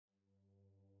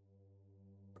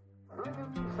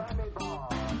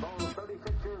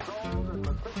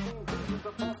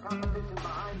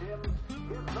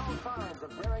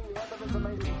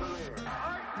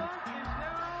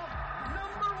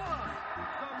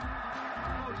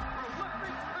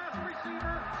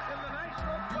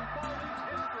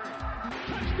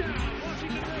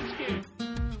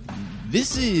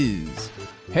This is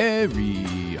Harry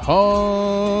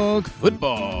Hog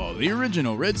Football, the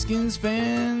original Redskins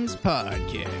fans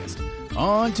podcast.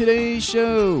 On today's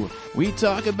show, we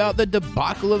talk about the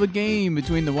debacle of a game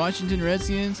between the Washington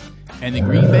Redskins and the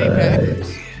Green Bay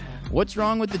Packers. What's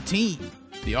wrong with the team?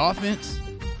 The offense?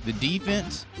 The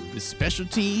defense? The special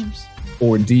teams?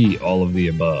 Or D, all of the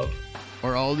above.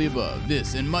 Or all of the above.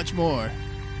 This and much more.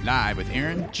 Live with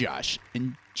Aaron, Josh,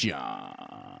 and John.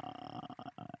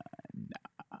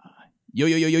 Yo,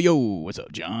 yo, yo, yo, yo. What's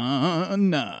up,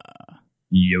 John?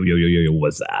 Yo, yo, yo, yo, yo.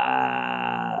 What's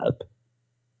up?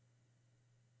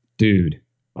 Dude.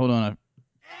 Hold on.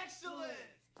 Excellent.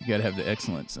 You got to have the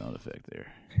excellent sound effect there.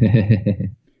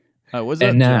 What's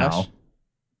and up, now, Josh?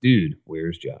 Dude,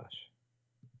 where's Josh?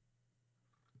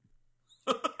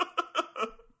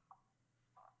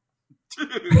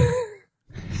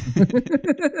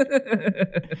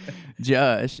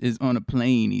 Josh is on a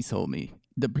plane, he told me.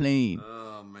 The plane.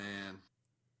 Oh, man.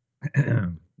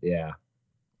 Yeah.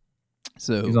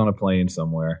 So he's on a plane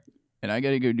somewhere. And I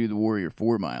got to go do the Warrior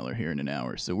 4-miler here in an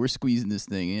hour. So we're squeezing this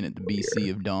thing in at the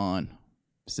BC of dawn,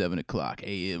 7 o'clock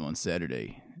a.m. on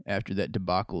Saturday, after that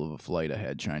debacle of a flight I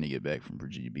had trying to get back from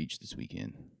Virginia Beach this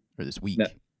weekend, or this week. Now,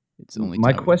 it's only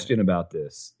my question about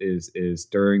this is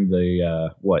during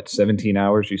the, 17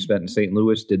 hours you spent in St.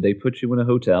 Louis, did they put you in a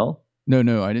hotel?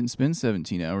 No, I didn't spend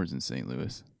 17 hours in St.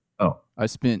 Louis. Oh. I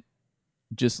spent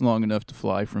just long enough to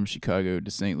fly from Chicago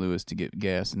to St. Louis to get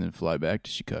gas and then fly back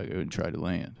to Chicago and try to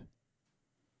land.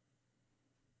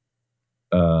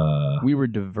 We were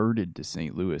diverted to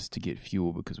St. Louis to get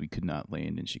fuel because we could not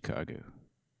land in Chicago.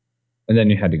 And then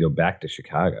you had to go back to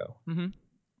Chicago. Mm-hmm.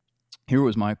 Here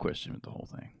was my question with the whole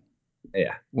thing.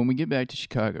 Yeah. When we get back to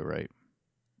Chicago, right,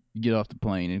 you get off the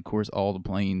plane, and of course all the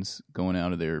planes going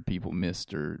out of there, people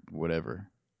missed or whatever.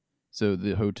 So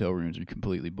the hotel rooms are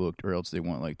completely booked, or else they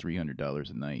want like $300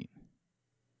 a night.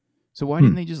 So why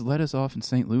didn't they just let us off in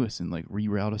St. Louis and like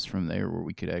reroute us from there where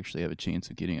we could actually have a chance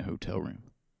of getting a hotel room?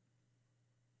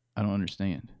 I don't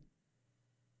understand.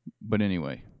 But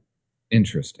anyway.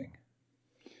 Interesting.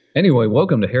 Anyway,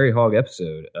 welcome to Harry Hog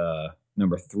episode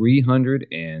number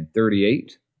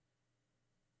 338.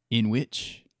 In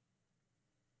which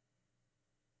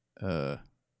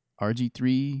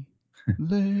RG3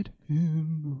 let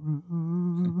him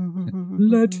run.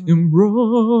 Let him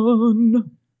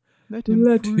run. Let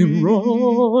him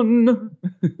run.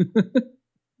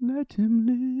 Let him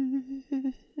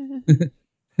live.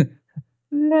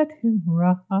 Let him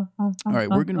run. All right,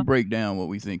 we're going to break down what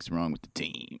we think's wrong with the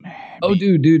team. Oh,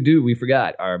 dude, we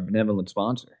forgot our benevolent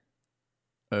sponsor.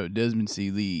 Oh, Desmond C.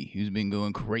 Lee, who's been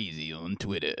going crazy on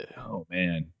Twitter. Oh,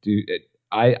 man. Dude,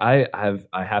 I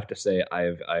have to say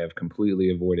I have completely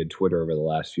avoided Twitter over the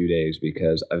last few days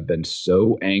because I've been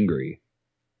so angry.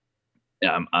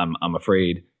 I'm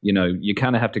afraid, you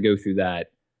kind of have to go through that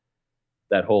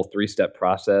whole 3-step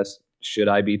process. Should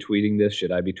I be tweeting this?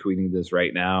 Should I be tweeting this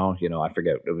right now? I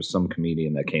forget. It was some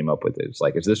comedian that came up with it. It's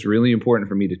like, is this really important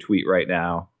for me to tweet right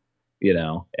now?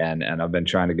 And I've been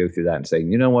trying to go through that and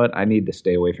saying, you know what? I need to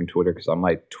stay away from Twitter because I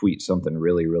might tweet something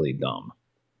really, really dumb.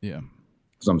 Yeah.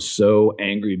 Because I'm so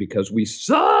angry because we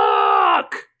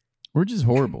suck. We're just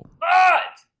horrible.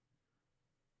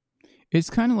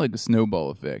 It's kind of like a snowball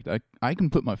effect. I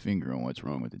can put my finger on what's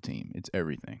wrong with the team. It's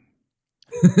everything.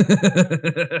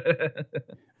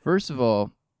 First of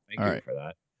all, Thank you for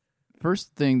that.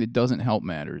 First thing that doesn't help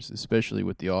matters, especially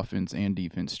with the offense and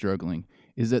defense struggling,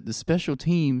 is that the special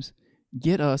teams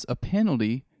get us a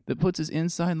penalty that puts us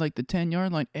inside like the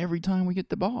 10-yard line every time we get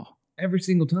the ball. Every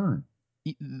single time.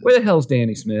 Where the hell's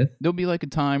Danny Smith? There'll be like a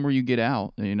time where you get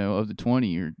out, of the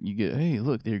 20, or you get, hey,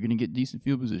 look, they're going to get decent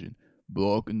field position.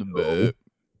 Block in the back.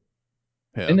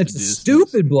 And it's a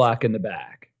stupid block in the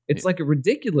back. It's like a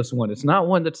ridiculous one. It's not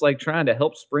one that's like trying to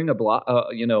help spring a block,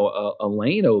 a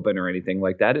lane open or anything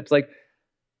like that. It's like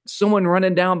someone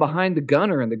running down behind the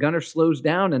gunner, and the gunner slows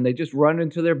down, and they just run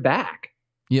into their back.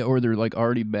 Yeah, or they're like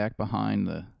already back behind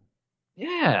the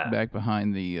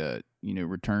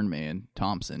return man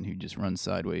Thompson, who just runs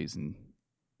sideways and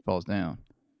falls down.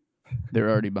 They're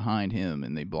already behind him,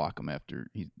 and they block him after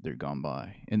they're gone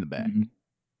by in the back. Mm-hmm.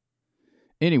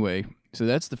 Anyway, so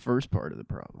that's the first part of the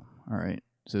problem. All right.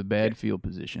 So bad field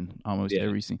position, almost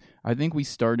every single. I think we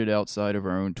started outside of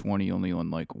our own 20 only on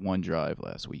like one drive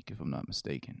last week, if I'm not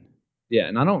mistaken. Yeah,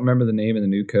 and I don't remember the name of the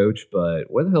new coach, but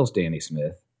where the hell's Danny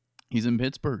Smith? He's in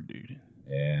Pittsburgh, dude.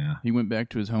 Yeah. He went back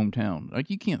to his hometown. Like,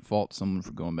 you can't fault someone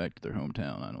for going back to their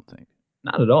hometown, I don't think.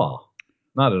 Not at all.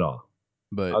 Not at all.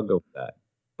 But I'll go with that.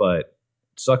 But it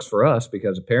sucks for us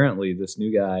because apparently this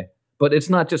new guy, but it's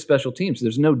not just special teams.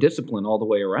 There's no discipline all the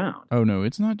way around. oh no,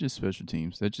 it's not just special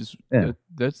teams. That's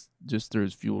just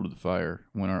throws fuel to the fire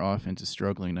when our offense is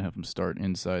struggling to have them start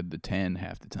inside the 10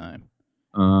 half the time.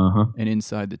 Uh-huh. And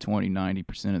inside the 20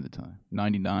 90% of the time.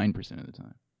 99% of the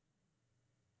time.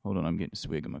 Hold on, I'm getting a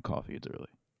swig of my coffee. It's early.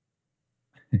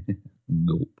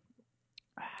 Gulp.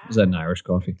 Is that an Irish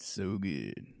coffee? It's so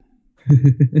good.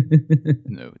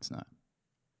 No, it's not.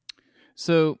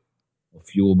 So,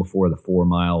 fuel before the 4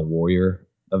 Mile Warrior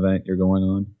event you're going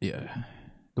on. Yeah,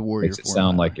 the Warrior makes it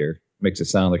sound like you're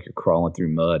crawling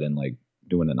through mud and like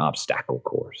doing an obstacle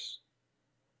course.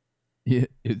 Yeah,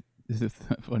 the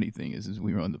funny thing is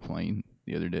we were on the plane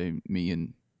the other day, me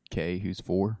and Kay, who's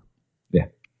 4. Yeah,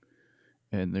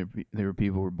 and there were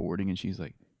people were boarding, and she's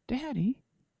like, "Daddy,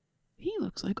 he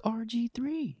looks like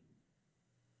RG3."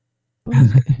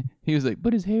 He was like,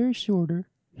 "But his hair is shorter."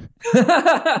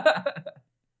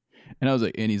 And I was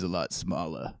like, "And he's a lot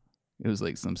smaller." It was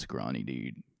like some scrawny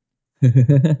dude.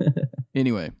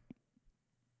 Anyway,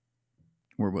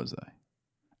 where was I?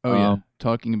 Oh yeah,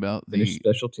 talking about the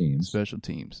special teams. Special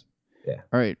teams. Yeah.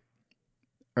 All right.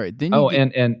 Then.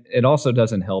 And it also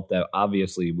doesn't help that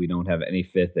obviously we don't have any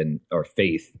faith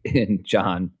in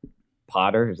John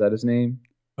Potter. Is that his name?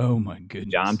 Oh my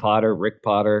goodness. John Potter, Rick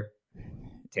Potter,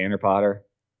 Tanner Potter,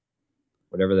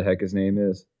 whatever the heck his name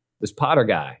is. This Potter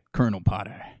guy. Colonel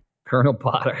Potter.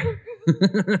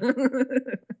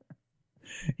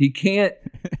 He can't.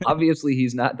 Obviously,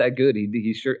 he's not that good.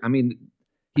 He sure. I mean,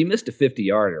 he missed a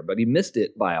 50-yarder, but he missed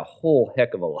it by a whole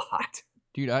heck of a lot.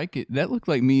 Dude, that looked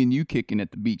like me and you kicking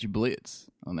at the beach blitz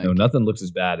on that. No, nothing looks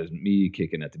as bad as me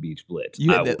kicking at the beach blitz.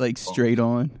 You had that like straight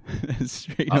on.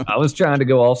 Straight on. I was trying to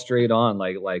go all straight on,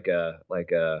 like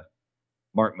a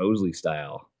Mark Mosley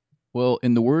style. Well,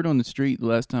 in the word on the street, the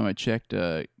last time I checked,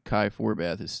 Kai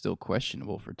Forbath is still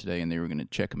questionable for today, and they were going to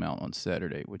check him out on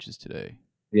Saturday, which is today.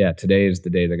 Yeah, today is the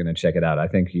day they're going to check it out. I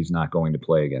think he's not going to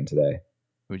play again today.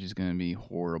 Which is going to be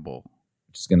horrible.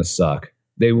 Which is going to suck.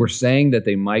 They were saying that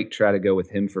they might try to go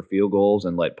with him for field goals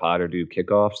and let Potter do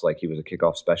kickoffs, like he was a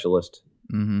kickoff specialist.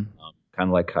 Mm-hmm. Kind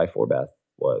of like Kai Forbath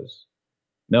was.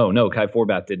 No, Kai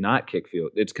Forbath did not kick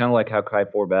field. It's kind of like how Kai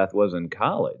Forbath was in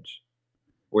college,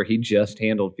 where he just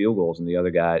handled field goals, and the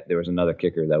other guy, there was another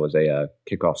kicker that was a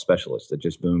kickoff specialist that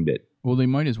just boomed it. Well, they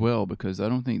might as well, because I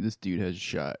don't think this dude has a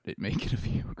shot at making a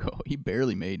field goal. He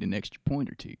barely made an extra point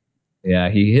or two. Yeah,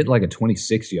 he hit like a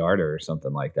 26-yarder or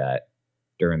something like that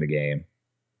during the game.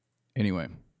 Anyway,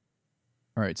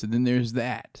 all right. So then there's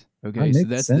that. Okay, so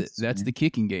that's the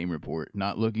kicking game report.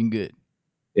 Not looking good.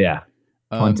 Yeah.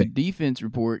 The defense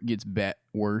report gets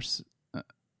worse.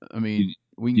 I mean,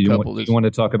 we can couple this. You want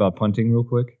to talk about punting real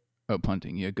quick? Oh,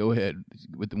 punting. Yeah, go ahead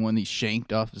with the one he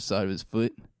shanked off the side of his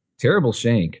foot. Terrible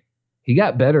shank. He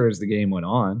got better as the game went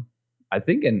on. I'm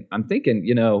thinking,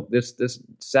 this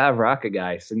Sav Rocca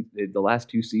guy, since the last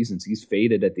 2 seasons, he's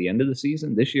faded at the end of the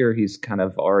season. This year, he's kind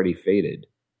of already faded.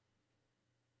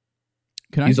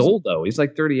 He's old, though. He's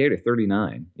like 38 or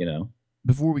 39,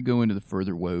 Before we go into the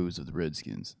further woes of the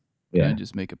Redskins, can I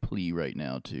just make a plea right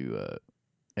now to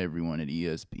everyone at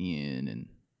ESPN and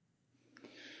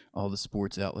all the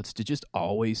sports outlets to just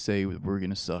always say we're going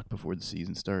to suck before the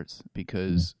season starts,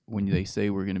 because when they say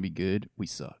we're going to be good, we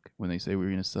suck. When they say we're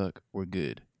going to suck, we're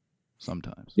good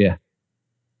sometimes. Yeah.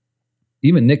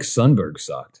 Even Nick Sundberg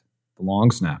sucked, the long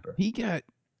snapper. Didn't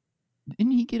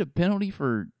he get a penalty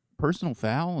for personal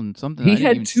foul and something? He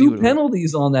had 2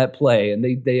 penalties on that play, and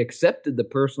they accepted the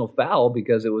personal foul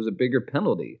because it was a bigger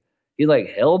penalty. He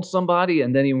held somebody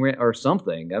and then he ran, or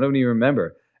something. I don't even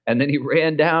remember. And then he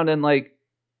ran down and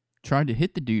tried to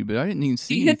hit the dude, but I didn't even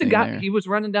see. He hit the guy. There. He was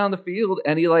running down the field,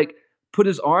 and he put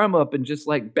his arm up and just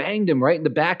banged him right in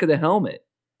the back of the helmet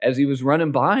as he was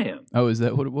running by him. Oh, is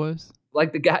that what it was?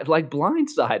 The guy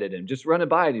blindsided him, just running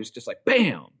by, and he was just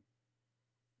bam.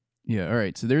 Yeah. All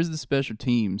right. So there's the special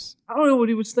teams. I don't know what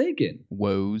he was thinking.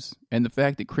 Woes, and the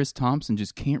fact that Chris Thompson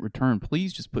just can't return.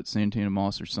 Please just put Santana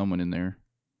Moss or someone in there.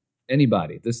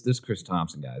 Anybody. This Chris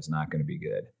Thompson guy is not going to be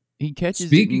good. He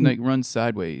catches it and runs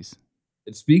sideways.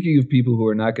 And speaking of people who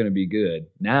are not going to be good,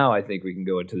 now I think we can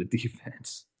go into the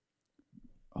defense.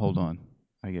 Hold on.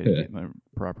 I got to get my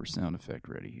proper sound effect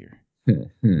ready here.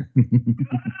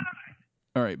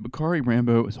 All right. Bakari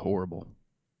Rambo is horrible.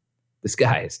 This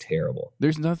guy is terrible.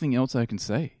 There's nothing else I can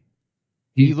say.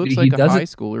 He looks like a high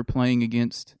schooler playing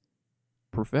against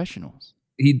professionals.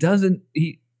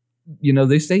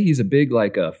 they say he's a big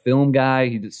like a film guy.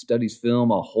 He just studies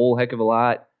film a whole heck of a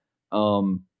lot.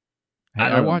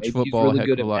 I watch football really a heck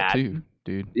good of a at lot Madden. too,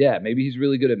 dude. Yeah, maybe he's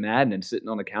really good at Madden and sitting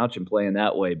on the couch and playing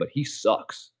that way, but he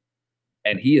sucks.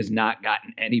 And he has not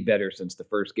gotten any better since the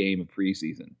first game of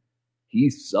preseason. He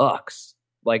sucks.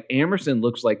 Like, Emerson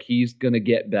looks like he's going to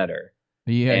get better.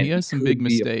 Yeah, he has some could big be a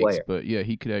mistakes, player. but yeah,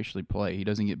 he could actually play. He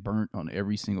doesn't get burnt on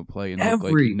every single play and look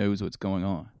like he knows what's going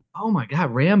on. Oh my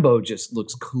God, Rambo just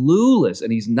looks clueless,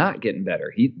 and he's not getting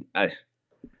better.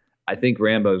 I think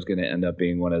Rambo's going to end up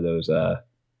being one of those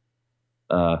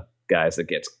guys that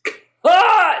gets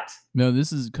cut. No,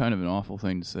 this is kind of an awful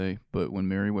thing to say, but when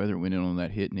Merriweather went in on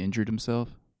that hit and injured himself,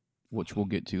 which we'll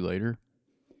get to later,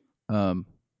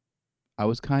 I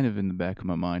was kind of in the back of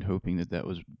my mind hoping that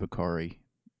was Bakari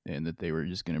and that they were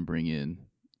just going to bring in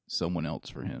someone else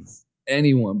for him.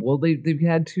 Anyone. Well, they've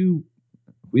had two.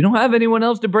 We don't have anyone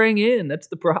else to bring in. That's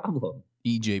the problem.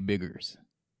 E.J. Biggers.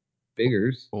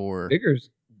 Or Biggers.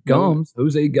 Gums. No,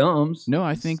 Jose Gums. No,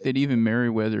 I think that even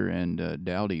Merriweather and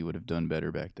Dowdy would have done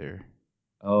better back there.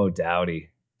 Oh, Dowdy.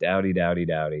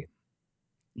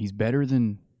 He's better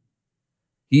than...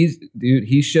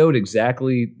 He showed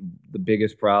exactly the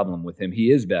biggest problem with him.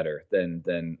 He is better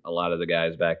than a lot of the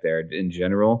guys back there in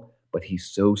general, but he's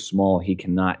so small he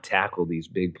cannot tackle these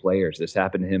big players. This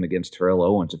happened to him against Terrell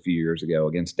Owens a few years ago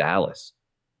against Dallas.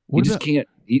 Just can't.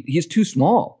 He's too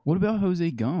small. What about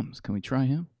Jose Gums? Can we try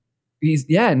him?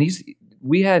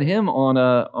 We had him on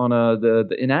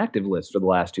the inactive list for the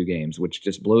last two games, which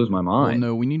just blows my mind.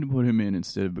 Well, no, we need to put him in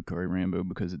instead of Bakari Rambo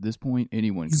because at this point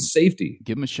anyone can safety.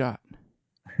 Give him a shot.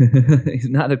 He's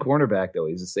not a cornerback though;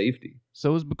 he's a safety.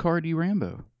 So is Bacardi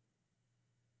Rambo.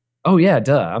 Oh yeah,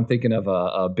 duh. I'm thinking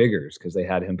of Biggers because they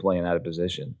had him playing out of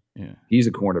position. Yeah, he's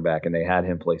a cornerback, and they had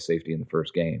him play safety in the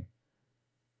first game.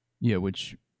 Yeah,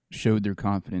 which showed their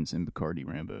confidence in Bacardi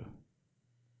Rambo.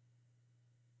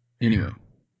 Anyway,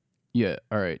 yeah,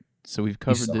 all right. So we've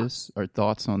covered this. Our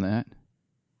thoughts on that.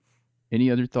 Any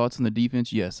other thoughts on the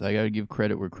defense? Yes, I got to give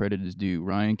credit where credit is due.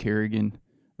 Ryan Kerrigan.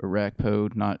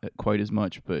 Arakpo, not quite as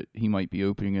much, but he might be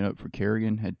opening it up for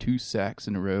Kerrigan. Had 2 sacks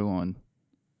in a row on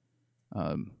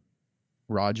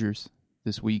Rodgers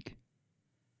this week.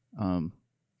 So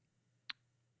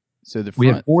we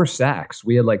had 4 sacks.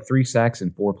 We had like 3 sacks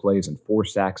in 4 plays and 4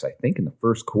 sacks, I think, in the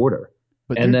first quarter.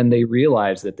 And then they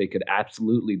realized that they could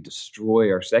absolutely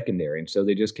destroy our secondary, and so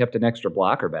they just kept an extra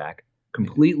blocker back,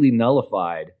 completely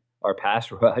nullified our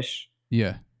pass rush.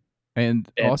 Yeah.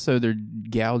 And also, they're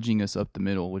gouging us up the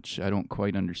middle, which I don't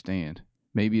quite understand.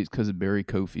 Maybe it's because of Barry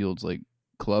Cofield's like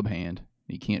club hand.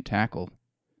 He can't tackle.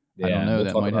 Yeah, I don't know.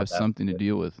 That might have something to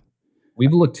deal with.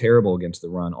 We've looked terrible against the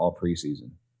run all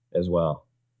preseason as well.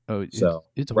 Oh, it's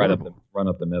right run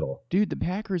up the middle. Dude, the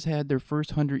Packers had their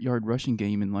first 100-yard rushing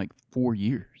game in like 4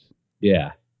 years.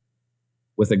 Yeah,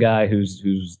 with a guy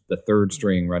who's the third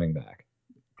string running back.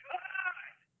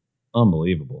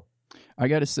 Unbelievable. I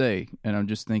got to say, and I'm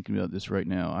just thinking about this right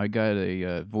now, I got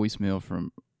a voicemail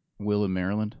from Will in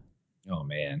Maryland. Oh,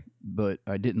 man. But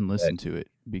I didn't listen to it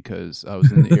because I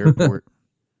was in the airport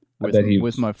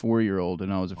with my 4-year-old,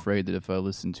 and I was afraid that if I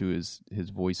listened to his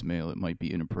voicemail, it might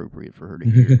be inappropriate for her to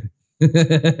hear.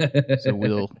 So,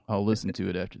 Will, I'll listen to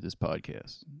it after this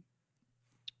podcast.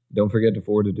 Don't forget to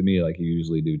forward it to me like you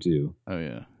usually do, too. Oh,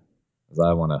 yeah. Because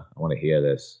I want to hear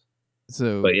this.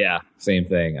 But, yeah, same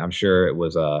thing. I'm sure it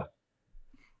was...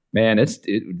 Man,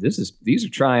 these are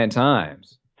trying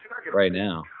times right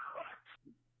now.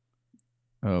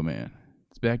 Oh man,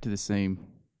 it's back to the same.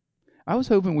 I was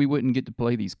hoping we wouldn't get to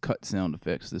play these cut sound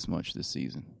effects this much this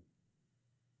season.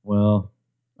 Well,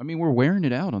 I mean, we're wearing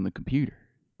it out on the computer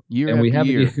year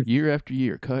after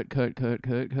year. Cut.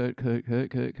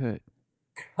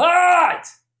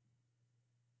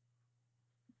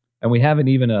 And we haven't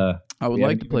even I would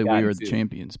like to play "We Are the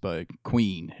Champions" by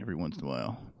Queen every once in a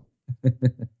while.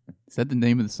 Is that the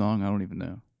name of the song? I don't even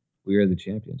know. We Are the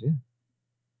Champions, yeah.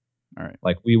 All right.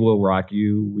 Like We Will Rock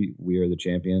You, We Are the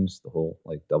Champions, the whole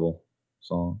like double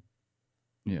song.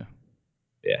 Yeah.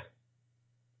 Yeah.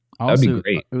 That'd be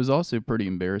great. It was also pretty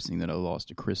embarrassing that I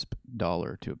lost a crisp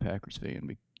 $1 to a Packers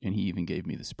fan, and he even gave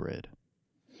me the spread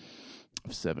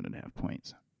of 7.5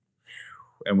 points.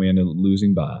 And we ended up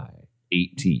losing by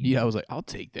 18. Yeah, I was like, I'll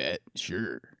take that.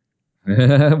 Sure.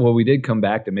 Well, we did come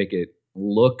back to make it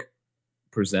look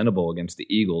presentable against the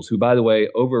Eagles, who, by the way,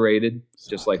 overrated,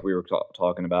 just like we were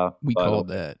talking about. We called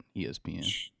that ESPN.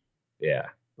 Yeah.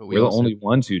 But we're the only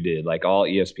ones who did. Like, all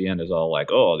ESPN is all like,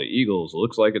 oh, the Eagles,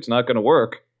 looks like it's not going to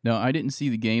work. No, I didn't see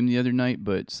the game the other night,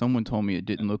 but someone told me it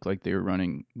didn't look like they were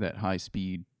running that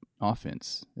high-speed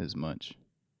offense as much.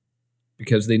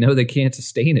 because they know they can't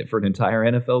sustain it for an entire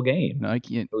NFL game. No, I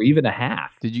can't. Or even a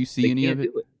half. Did you see any of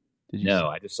it? No,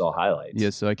 I just saw highlights.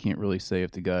 Yeah, so I can't really say if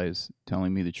the guy's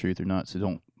telling me the truth or not, so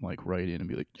don't write in and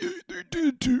be like, yeah, they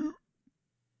did too.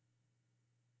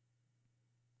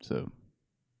 So,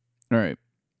 all right.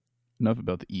 Enough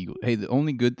about the Eagles. Hey, the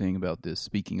only good thing about this,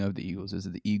 speaking of the Eagles, is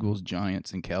that the Eagles,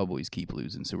 Giants, and Cowboys keep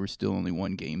losing, so we're still only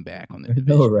one game back on the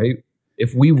division. I know, right?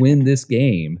 If we win this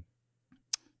game,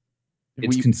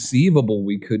 it's conceivable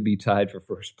we could be tied for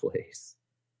first place.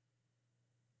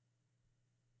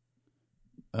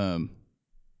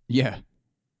 Yeah.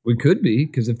 We could be,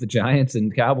 because if the Giants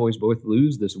and Cowboys both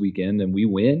lose this weekend and we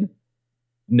win,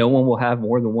 no one will have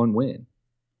more than one win.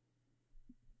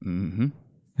 Mm-hmm.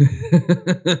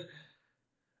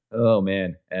 Oh,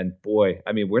 man. And boy,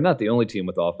 I mean, we're not the only team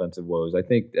with offensive woes. I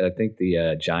think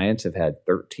the Giants have had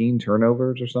 13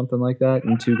 turnovers or something like that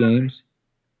in 2 games.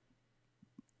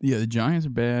 Yeah, the Giants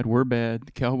are bad. We're bad.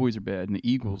 The Cowboys are bad. And the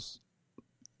Eagles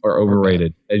are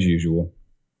overrated, as usual.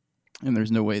 And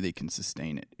there's no way they can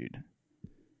sustain it, dude.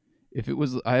 If it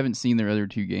was, I haven't seen their other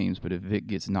 2 games, but if Vic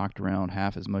gets knocked around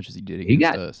half as much as he did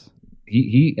against us.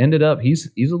 He ended up, he's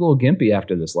a little gimpy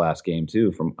after this last game,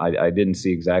 too. I didn't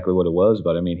see exactly what it was,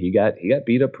 but I mean, he got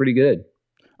beat up pretty good.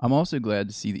 I'm also glad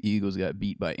to see the Eagles got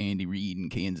beat by Andy Reid in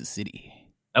Kansas City.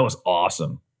 That was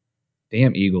awesome.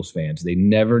 Damn Eagles fans. They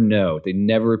never know. They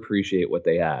never appreciate what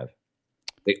they have.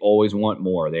 They always want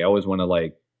more. They always want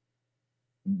to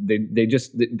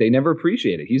they never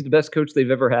appreciate it. He's the best coach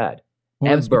they've ever had.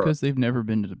 Well, that's because they've never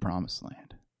been to the promised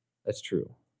land. That's true.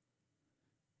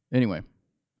 Anyway,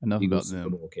 enough Eagles about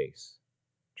them. Super Bowl case.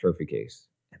 Trophy case.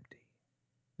 Empty.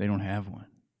 They don't have one.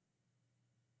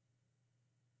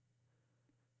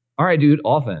 All right, dude.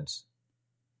 Offense.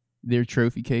 Their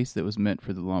trophy case that was meant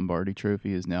for the Lombardi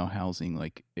Trophy is now housing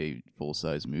like a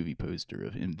full-size movie poster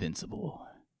of Invincible.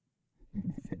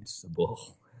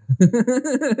 Invincible.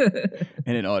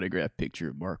 And an autographed picture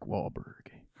of Mark Wahlberg.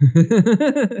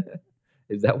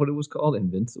 Is that what it was called?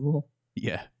 Invincible?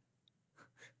 Yeah.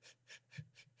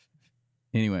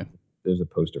 Anyway. There's a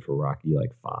poster for Rocky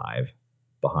 5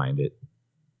 behind it.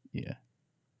 Yeah.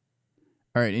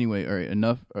 All right, anyway. All right,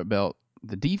 enough about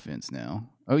the defense now.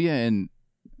 Oh, yeah, and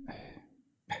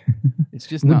it's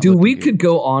just not Dude, we good. could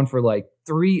go on for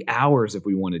 3 hours if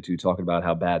we wanted to, talking about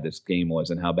how bad this game was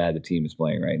and how bad the team is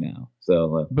playing right now.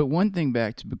 So, but one thing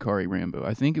back to Bakari Rambo,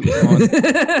 I think it was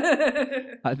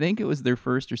I think it was their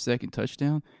first or second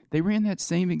touchdown. They ran that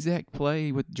same exact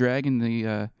play with dragging the,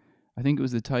 I think it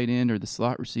was the tight end or the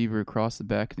slot receiver across the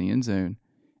back of the end zone,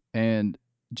 and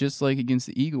just like against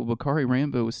the Eagle, Bakari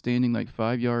Rambo was standing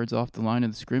 5 yards off the line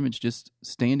of the scrimmage, just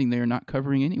standing there, not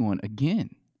covering anyone again.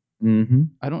 Mm-hmm.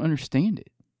 I don't understand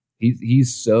it. He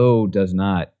so does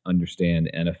not understand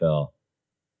NFL.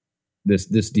 This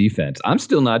defense. I'm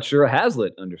still not sure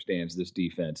Haslett understands this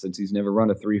defense since he's never run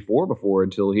a 3-4 before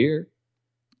until here.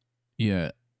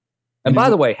 Yeah. And by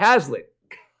the way, Haslett,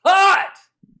 cut!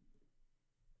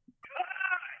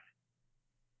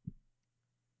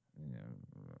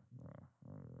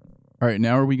 All right,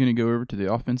 now are we going to go over to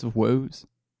the offensive woes?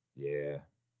 Yeah.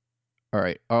 All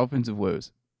right, offensive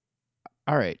woes.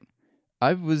 All right.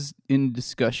 I was in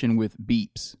discussion with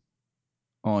Beeps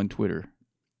on Twitter,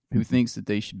 who thinks that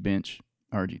they should bench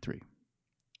RG3.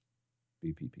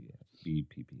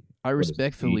 BPP. I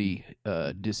respectfully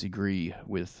disagree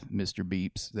with Mr.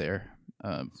 Beeps there.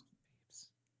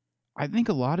 I think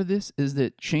a lot of this is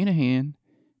that Shanahan,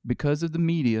 because of the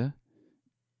media,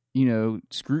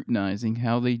 scrutinizing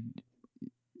how they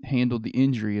handled the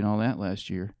injury and all that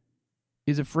last year,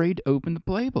 is afraid to open the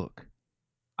playbook.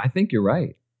 I think you're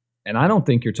right. And I don't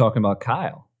think you're talking about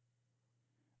Kyle.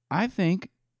 I think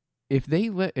if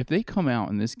they come out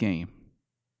in this game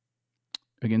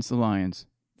against the Lions,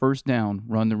 first down,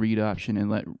 run the read option and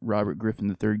let Robert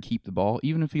Griffin III keep the ball,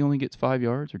 even if he only gets 5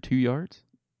 yards or 2 yards,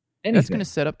 that's going to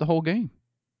set up the whole game.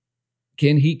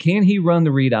 Can he run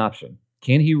the read option?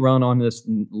 Can he run on this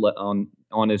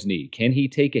on his knee? Can he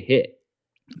take a hit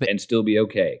and still be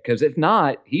okay? Because if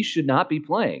not, he should not be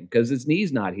playing because his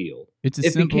knee's not healed. It's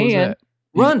as simple as that.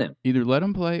 Run him. Either let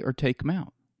him play or take him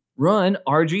out. Run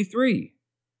RG3.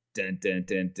 And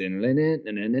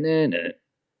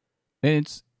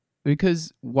it's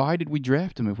because why did we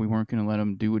draft him if we weren't going to let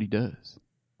him do what he does?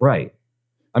 Right.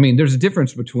 I mean, there's a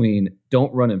difference between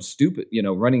don't run him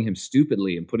running him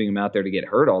stupidly and putting him out there to get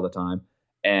hurt all the time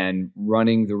and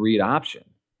running the read option.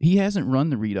 He hasn't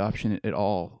run the read option at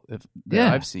all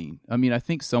that I've seen. I mean, I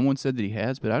think someone said that he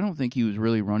has, but I don't think he was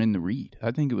really running the read.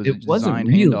 I think it was a design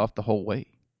handoff the whole way.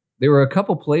 There were a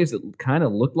couple plays that kind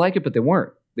of looked like it, but they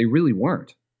weren't. They really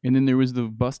weren't. And then there was the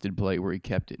busted play where he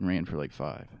kept it and ran for like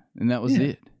 5. And that was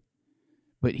it.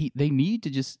 But they need to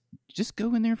just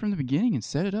go in there from the beginning and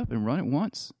set it up and run it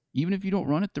once, even if you don't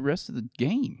run it the rest of the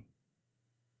game.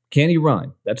 Can he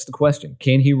run? That's the question.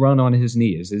 Can he run on his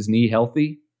knee? Is his knee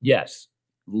healthy? Yes.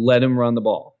 Let him run the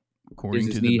ball. According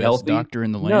to the best doctor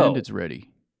in the land, it's ready.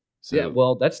 So, yeah,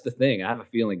 well, that's the thing. I have a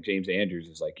feeling James Andrews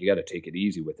is like, you got to take it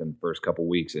easy with him the first couple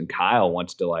weeks. And Kyle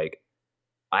wants to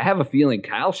I have a feeling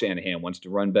Kyle Shanahan wants to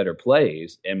run better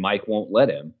plays, and Mike won't let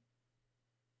him.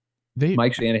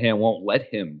 Mike Shanahan won't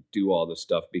let him do all this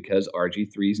stuff because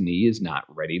RG3's knee is not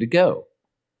ready to go.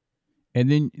 And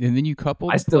then you couple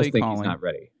the I still play think calling. He's not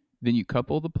ready. Then you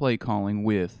couple the play calling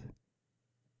with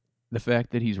the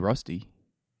fact that he's rusty.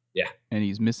 Yeah. And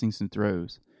he's missing some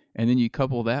throws. And then you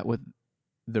couple that with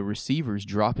the receivers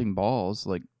dropping balls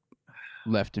like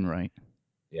left and right.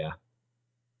 Yeah.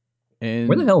 And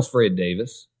where the hell's Fred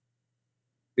Davis?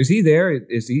 Is he there?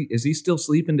 Is he still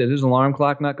sleeping? Did his alarm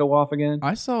clock not go off again?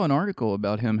 I saw an article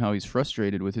about him, how he's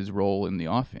frustrated with his role in the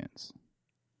offense.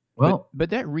 Well, but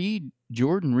that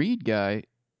Jordan Reed guy,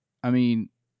 I mean,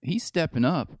 he's stepping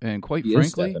up, and quite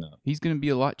frankly, he's going to be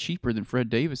a lot cheaper than Fred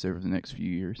Davis over the next few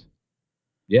years.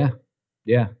 Yeah,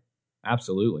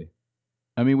 absolutely.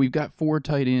 I mean, we've got 4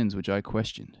 tight ends, which I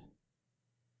questioned.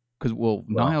 Because,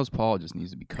 Niles Paul just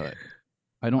needs to be cut.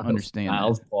 I don't understand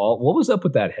Niles that. Paul, what was up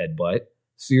with that headbutt?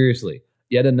 Seriously,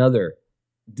 yet another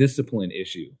discipline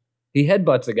issue. He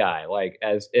headbutts a guy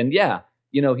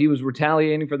he was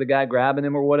retaliating for the guy grabbing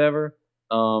him or whatever.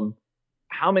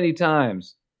 How many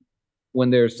times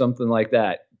when there's something like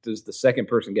that does the second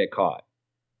person get caught?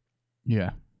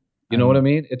 Yeah. You know what I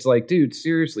mean? It's like, dude,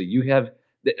 seriously,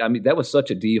 that was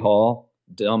such a D Hall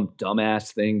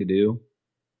dumbass thing to do.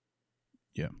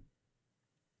 Yeah.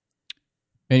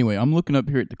 Anyway, I'm looking up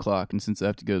here at the clock, and since I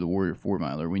have to go to the Warrior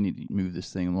 4-miler, we need to move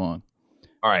this thing along.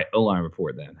 All right, O-line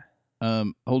report then.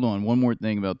 Hold on, one more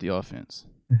thing about the offense.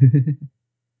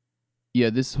 Yeah,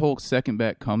 this whole second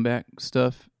back comeback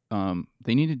stuff,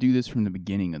 they need to do this from the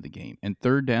beginning of the game. And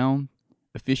third down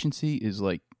efficiency is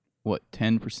like, what,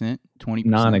 10%, 20%?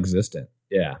 Non-existent.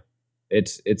 Yeah.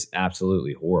 It's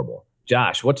absolutely horrible.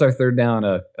 Josh, what's our third down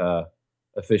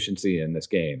efficiency in this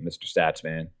game, Mr.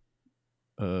 Statsman?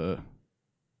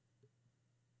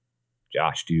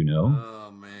 Josh, do you know?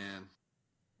 Oh, man.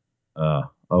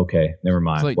 Okay, never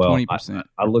mind. It's like 20%.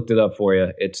 I looked it up for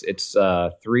you. It's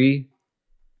 3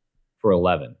 for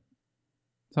 11.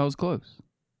 That was close.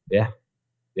 Yeah,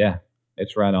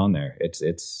 it's right on there. It's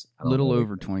a little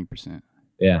over 20%.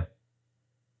 Yeah,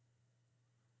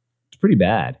 it's pretty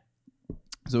bad.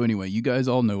 So anyway, you guys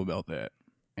all know about that,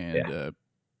 and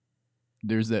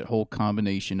there's that whole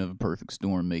combination of a perfect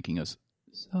storm making us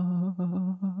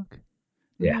suck.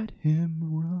 Yeah. Let him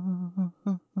run.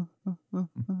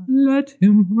 Let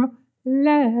him run.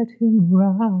 Let him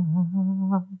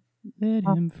run. Let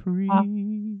him free.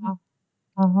 All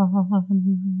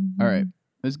right,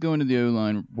 let's go into the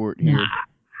O-line report here.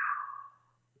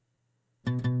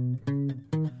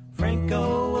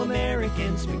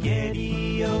 Franco-American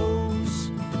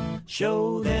SpaghettiOs.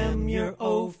 Show them your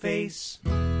O-face.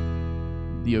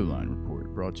 The O-line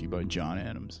report brought to you by John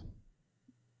Adams.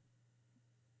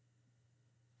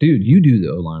 Dude, you do the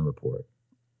O-line report.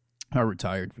 I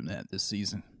retired from that this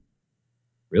season.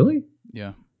 Really?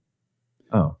 Yeah.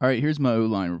 Oh. All right, here's my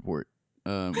O-line report.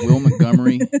 Will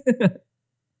Montgomery,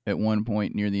 at one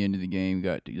point near the end of the game,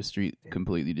 got the street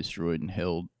completely destroyed and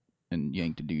held and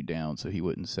yanked a dude down so he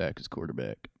wouldn't sack his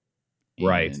quarterback.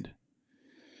 Right. And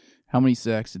how many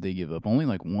sacks did they give up? Only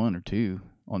like 1 or 2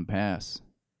 on pass.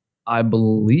 I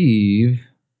believe.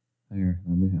 Here,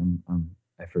 I'm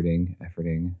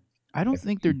efforting. I don't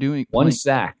think they're doing one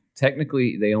sack.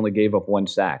 Technically, they only gave up 1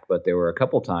 sack, but there were a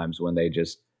couple times when they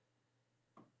just.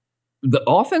 The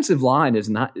offensive line is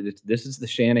not. This is the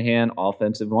Shanahan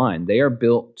offensive line. They are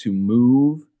built to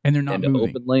move and they're not into moving.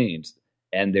 Open lanes,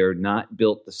 and they're not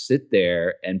built to sit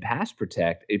there and pass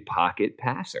protect a pocket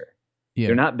passer. Yeah.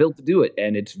 They're not built to do it,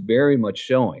 and it's very much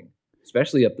showing,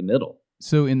 especially up the middle.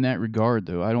 So in that regard,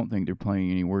 though, I don't think they're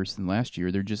playing any worse than last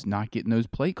year. They're just not getting those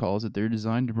play calls that they're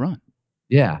designed to run.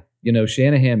 Yeah.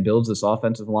 Shanahan builds this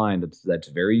offensive line that's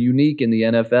very unique in the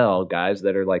NFL. Guys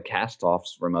that are like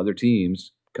cast-offs from other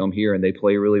teams come here and they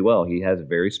play really well. He has a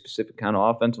very specific kind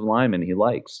of offensive lineman he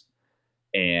likes.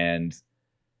 And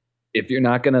if you're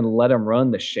not going to let him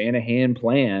run the Shanahan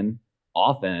plan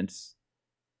offense,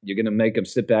 you're going to make him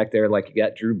sit back there like you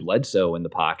got Drew Bledsoe in the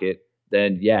pocket,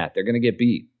 then, yeah, they're going to get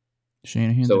beat.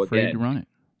 Shanahan's afraid to run it.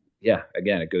 Yeah,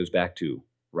 again, it goes back to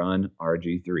run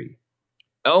RG3.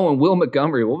 Oh, and Will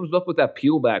Montgomery, what was up with that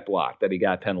peel back block that he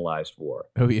got penalized for?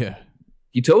 Oh, yeah.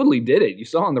 He totally did it. You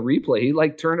saw on the replay. He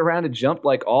like turned around and jumped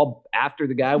like all after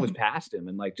the guy was past him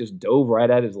and like just dove right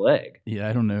at his leg. Yeah,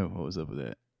 I don't know what was up with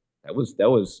that. That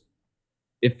was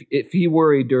if he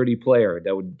were a dirty player,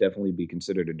 that would definitely be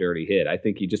considered a dirty hit. I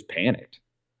think he just panicked.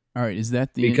 All right, is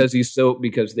that the because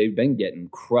they've been getting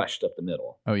crushed up the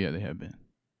middle. Oh yeah, they have been.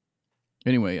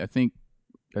 Anyway, I think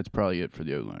that's probably it for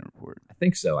the O-line report. I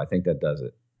think so. I think that does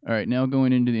it. All right, now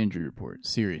going into the injury report.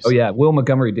 Seriously. Oh yeah, Will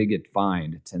Montgomery did get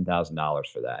fined $10,000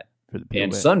 for that. For the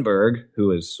and POA. Sundberg,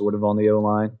 who is sort of on the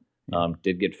O-line,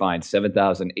 did get fined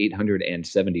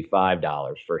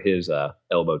 $7,875 for his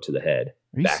elbow to the head.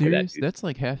 Are you serious? That's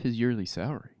like half his yearly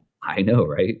salary. I know,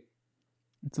 right?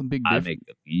 That's a big I difference. make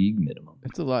the league minimum.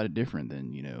 That's a lot of different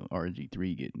than,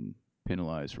 RG3 getting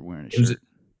penalized for wearing a shirt.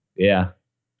 Yeah.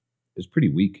 It was pretty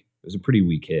weak. It was a pretty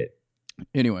weak hit.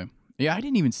 Anyway, yeah, I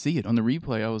didn't even see it. On the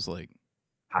replay, I was like...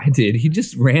 I did. He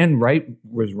just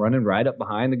was running right up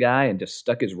behind the guy and just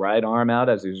stuck his right arm out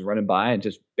as he was running by and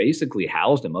just basically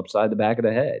housed him upside the back of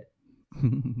the head.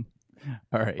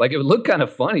 All right. Like, it looked kind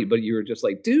of funny, but you were just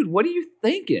like, dude, what are you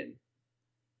thinking?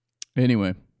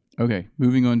 Anyway, okay,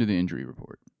 moving on to the injury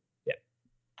report. Yeah.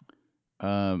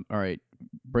 All right,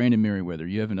 Brandon Merriweather,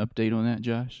 you have an update on that,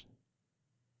 Josh?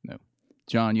 No.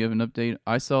 John, you have an update?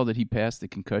 I saw that he passed the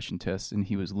concussion test and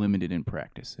he was limited in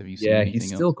practice. Have you seen anything else? Yeah,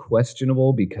 he's still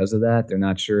questionable because of that. They're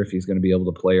not sure if he's going to be able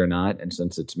to play or not. And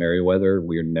since it's Merriweather,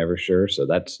 we're never sure. So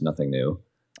that's nothing new.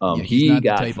 He's not the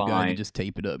type of guy to just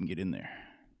tape it up and get in there.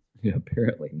 Yeah,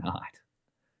 apparently not.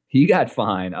 He got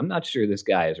fined. I'm not sure this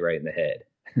guy is right in the head.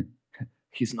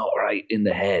 He's not right in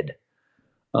the head.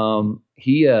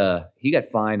 He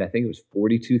got fined. I think it was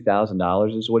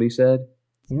 $42,000 is what he said.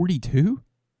 42?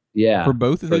 Yeah. For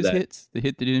both of those hits? The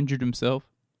hit that injured himself?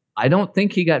 I don't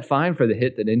think he got fined for the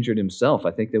hit that injured himself.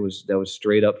 I think that was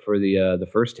straight up for the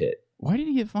first hit. Why did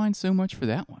he get fined so much for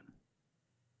that one?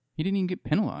 He didn't even get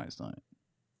penalized on it.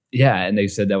 Yeah, and they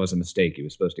said that was a mistake. He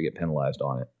was supposed to get penalized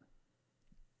on it.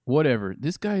 Whatever.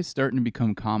 This guy is starting to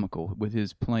become comical with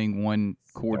his playing one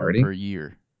quarter per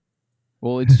year.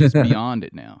 Well, it's just beyond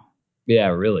it now. Yeah,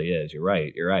 it really is. You're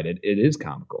right. It is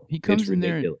comical. He comes in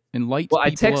there and lights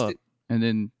people up and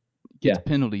then gets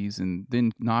penalties and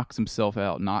then knocks himself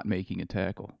out not making a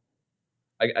tackle.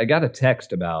 I got a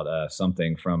text about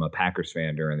something from a Packers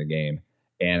fan during the game,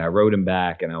 and I wrote him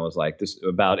back, and I was like,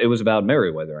 it was about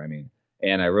Merriweather, I mean.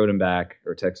 And I wrote him back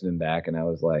or texted him back, and I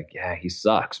was like, yeah, he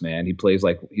sucks, man. He's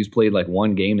played like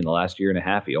one game in the last year and a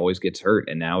half. He always gets hurt,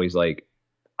 and now he's like,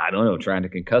 I don't know, trying to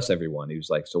concuss everyone. He was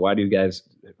like, so why do you guys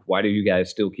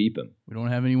still keep him? We don't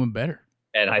have anyone better.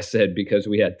 And I said, because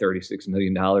we had $36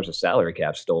 million of salary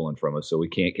cap stolen from us, so we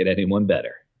can't get anyone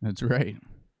better. That's right.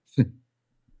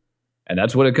 And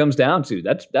that's what it comes down to.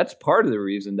 That's part of the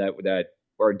reason that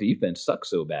our defense sucks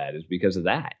so bad is because of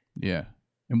that. Yeah.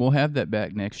 And we'll have that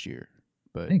back next year.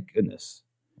 But thank goodness.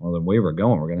 Well, the way we're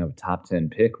going, we're going to have a top 10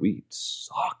 pick. We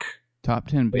suck. Top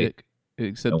 10 pick,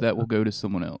 except that will go to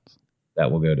someone else.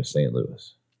 That will go to St.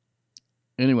 Louis.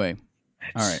 Anyway,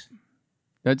 all right.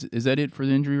 Is that it for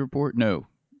the injury report? No.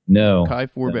 Kai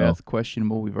Forbath,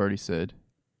 questionable, we've already said.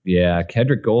 Yeah,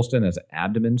 Kedrick Golston has an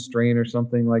abdomen strain or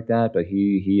something like that, but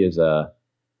he is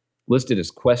listed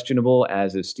as questionable,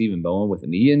 as is Stephen Bowen with a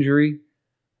knee injury.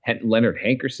 Leonard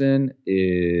Hankerson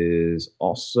is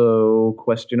also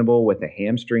questionable with a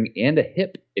hamstring and a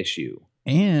hip issue.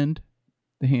 And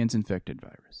the hands-infected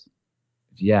virus.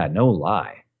 Yeah, no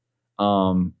lie.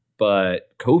 But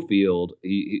Cofield,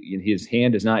 his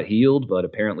hand is not healed, but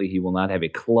apparently he will not have a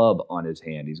club on his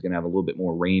hand. He's going to have a little bit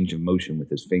more range of motion with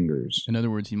his fingers. In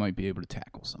other words, he might be able to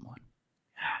tackle someone.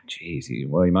 Jeez, he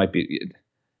might be.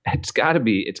 It's got to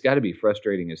be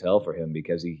frustrating as hell for him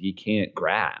because he can't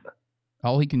grab.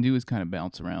 All he can do is kind of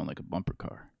bounce around like a bumper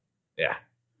car. Yeah.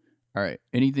 All right.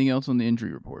 Anything else on the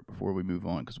injury report before we move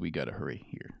on? Because we got to hurry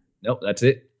here. Nope, that's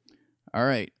it. All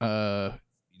right.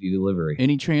 Delivery.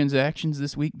 Any transactions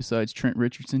this week besides Trent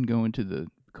Richardson going to the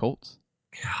Colts?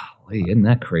 Golly, isn't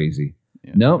that crazy?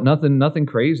 Yeah. No, nothing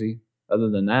crazy.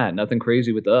 Other than that, nothing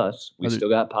crazy with us. We still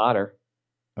got Potter.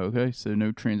 Okay, so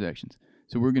no transactions.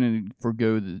 So we're going to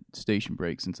forgo the station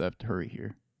break since I have to hurry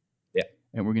here. Yeah.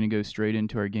 And we're going to go straight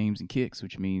into our games and kicks,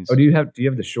 which means... Oh, do you have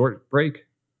the short break?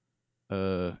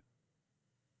 Yeah.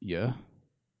 Do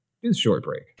the short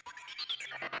break.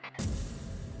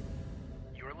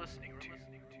 You're listening to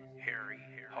Harry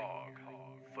Hog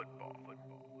Football.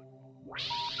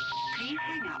 Please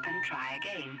hang up and try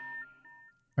again.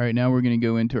 All right, now we're going to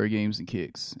go into our games and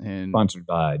kicks. And sponsored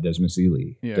by Desmond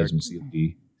Seeley. Yeah, Desmond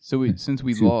Seeley. So since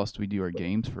we lost, we do our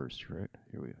games first, right?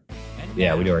 Here we go.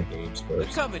 Yeah, we do our games first.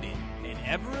 The coveted and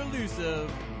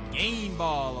ever-elusive Game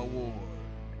Ball Award.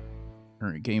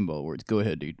 or game ball awards. Go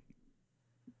ahead, dude.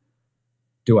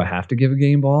 Do I have to give a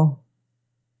game ball?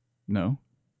 No.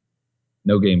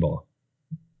 No game ball.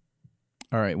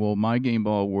 All right. Well, my game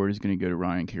ball award is going to go to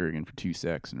Ryan Kerrigan for 2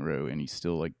 sacks in a row, and he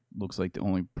still looks like the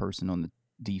only person on the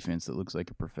defense that looks like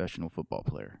a professional football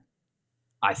player.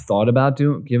 I thought about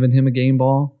giving him a game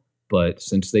ball, but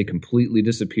since they completely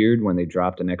disappeared when they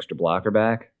dropped an extra blocker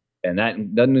back, and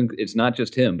that doesn't, it's not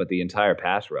just him, but the entire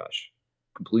pass rush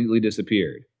completely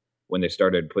disappeared when they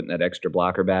started putting that extra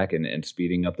blocker back and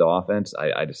speeding up the offense.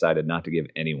 I decided not to give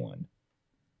anyone.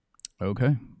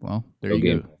 Okay. Well, there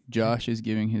you go. Josh is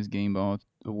giving his game ball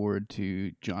award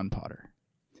to John Potter.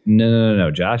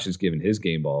 No. Josh is giving his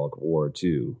game ball award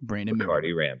to Brandon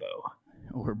Ricardi Rambo.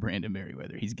 Or Brandon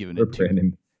Merriweather. He's giving it to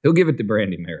Brandon. He'll give it to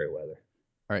Brandon Merriweather.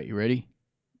 All right, you ready?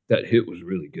 That hit was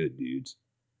really good, dudes.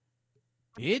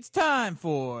 It's time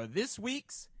for this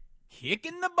week's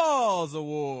Kicking the Balls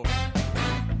Award.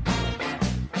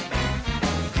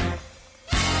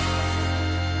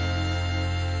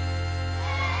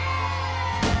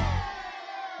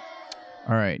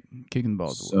 All right, Kicking the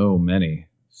Balls Award. So many.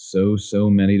 So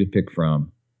many to pick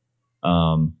from.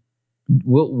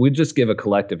 We'll just give a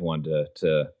collective one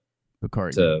to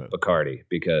Bacardi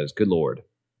because good Lord.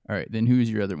 All right, then who's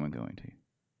your other one going to?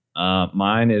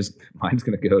 Mine's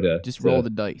going to go to just roll the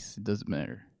dice. It doesn't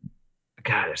matter.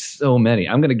 God, there's so many.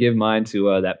 I'm going to give mine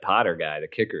to that Potter guy, the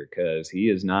kicker, because he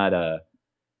is not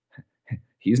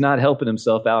he's not helping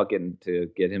himself out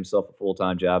get himself a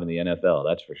full-time job in the NFL.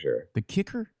 That's for sure. The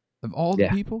kicker of all the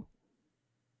people.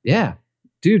 Yeah.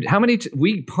 Dude, how many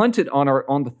we punted on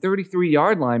the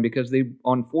 33-yard line because they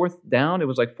on fourth down, it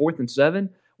was like 4th and 7.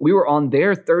 We were on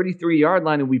their 33-yard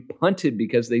line and we punted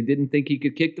because they didn't think he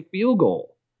could kick the field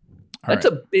goal. That's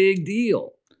a big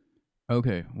deal.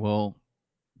 Okay, well,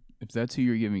 if that's who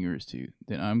you're giving yours to,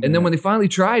 then And then when they finally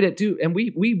tried it, too, and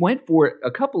we went for it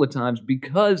a couple of times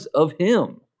because of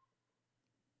him.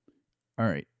 All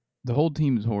right. The whole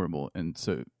team is horrible, and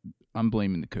so I'm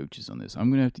blaming the coaches on this.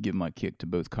 I'm going to have to give my kick to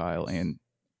both Kyle and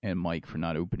Mike for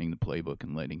not opening the playbook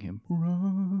and letting him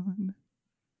run.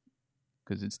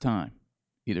 Because it's time.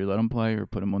 Either let him play or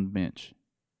put him on the bench.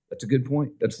 That's a good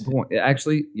point. That's the point.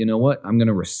 Actually, you know what? I'm going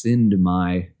to rescind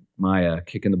my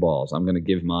kick in the balls. I'm going to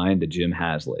give mine to Jim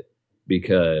Haslett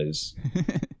because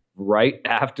right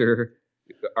after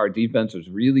our defense was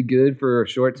really good for a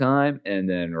short time, and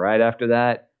then right after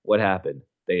that, what happened?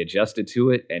 They adjusted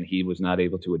to it, and he was not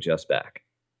able to adjust back.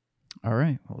 All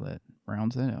right. Well, that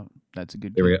rounds that out. That's a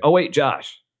good There we go. Oh, wait,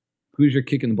 Josh. Who's your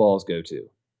kick in the balls go to?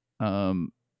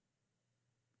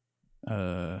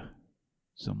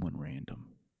 Someone random.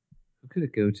 Who could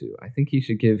it go to? I think he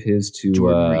should give his to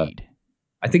Jordan Reed.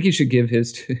 I think he should give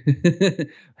his to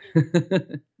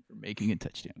for making a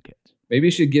touchdown catch. Maybe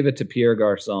he should give it to Pierre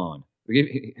Garçon.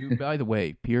 By the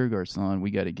way, Pierre Garçon,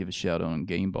 we got to give a shout out on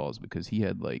game balls because he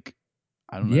had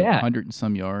 100 and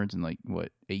some yards and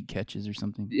 8 catches or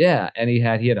something. Yeah, and he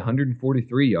had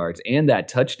 143 yards and that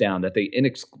touchdown that they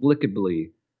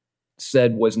inexplicably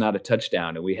said was not a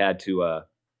touchdown, and we had to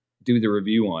do the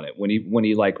review on it when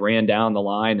he ran down the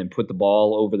line and put the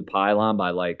ball over the pylon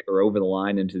or over the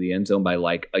line into the end zone by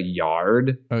a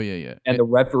yard. Oh yeah. And the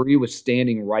referee was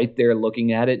standing right there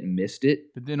looking at it and missed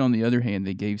it. But then on the other hand,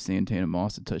 they gave Santana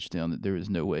Moss a touchdown that there was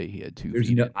no way he had 2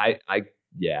 feet.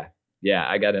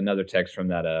 I got another text from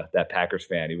that Packers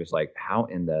fan. He was like, "How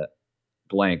in the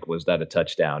blank was that a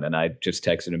touchdown?" And I just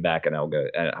texted him back, and I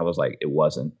was like, "It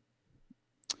wasn't."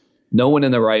 No one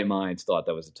in their right minds thought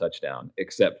that was a touchdown,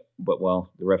 the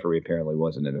referee apparently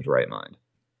wasn't in his right mind.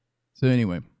 So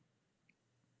anyway,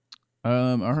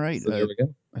 all right. So there we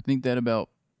go. I think that about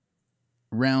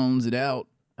rounds it out.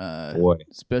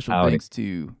 Special thanks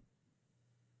to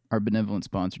our benevolent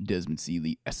sponsor, Desmond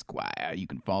Seeley Esquire. You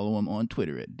can follow him on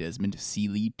Twitter at Desmond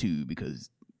Seeley 2 because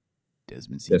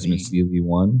Desmond Seeley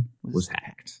 1 was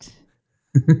hacked.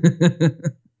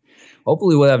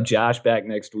 Hopefully we'll have Josh back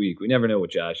next week. We never know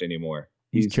with Josh anymore.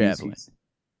 He's traveling.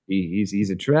 He's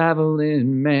a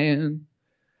traveling man.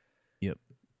 Yep.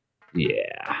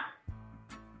 Yeah.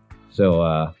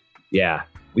 So,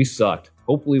 we sucked.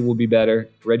 Hopefully we'll be better.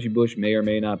 Reggie Bush may or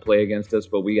may not play against us,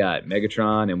 but we got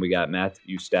Megatron and we got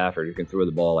Matthew Stafford who can throw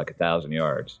the ball 1,000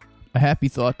 yards. A happy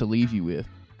thought to leave you with.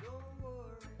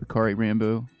 Bacardi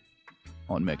Rambo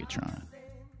on Megatron.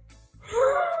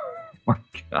 Oh my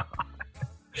God.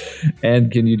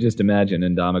 And can you just imagine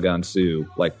Ndamukong Suh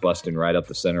busting right up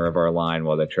the center of our line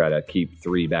while they try to keep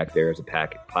 3 back there as a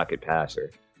pocket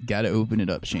passer? Got to open it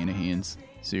up, Shanahan's.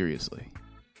 Seriously.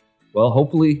 Well,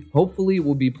 hopefully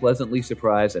we'll be pleasantly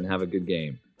surprised and have a good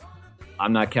game.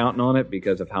 I'm not counting on it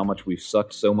because of how much we've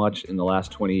sucked so much in the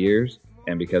last 20 years,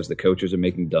 and because the coaches are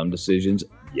making dumb decisions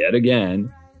yet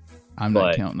again. I'm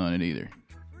not counting on it either.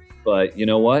 But you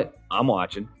know what? I'm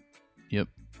watching. Yep.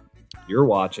 You're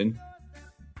watching.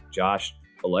 Josh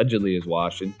allegedly is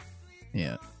watching.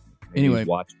 Yeah. Maybe Anyway.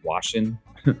 he's washing.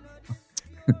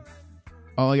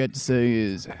 All I got to say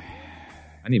is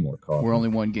I need more coffee. we're only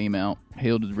one game out.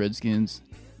 Hail to the Redskins.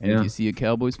 And Yeah. if you see a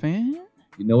Cowboys fan,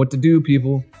 You know what to do,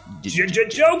 people. Joker!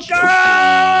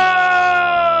 Joker!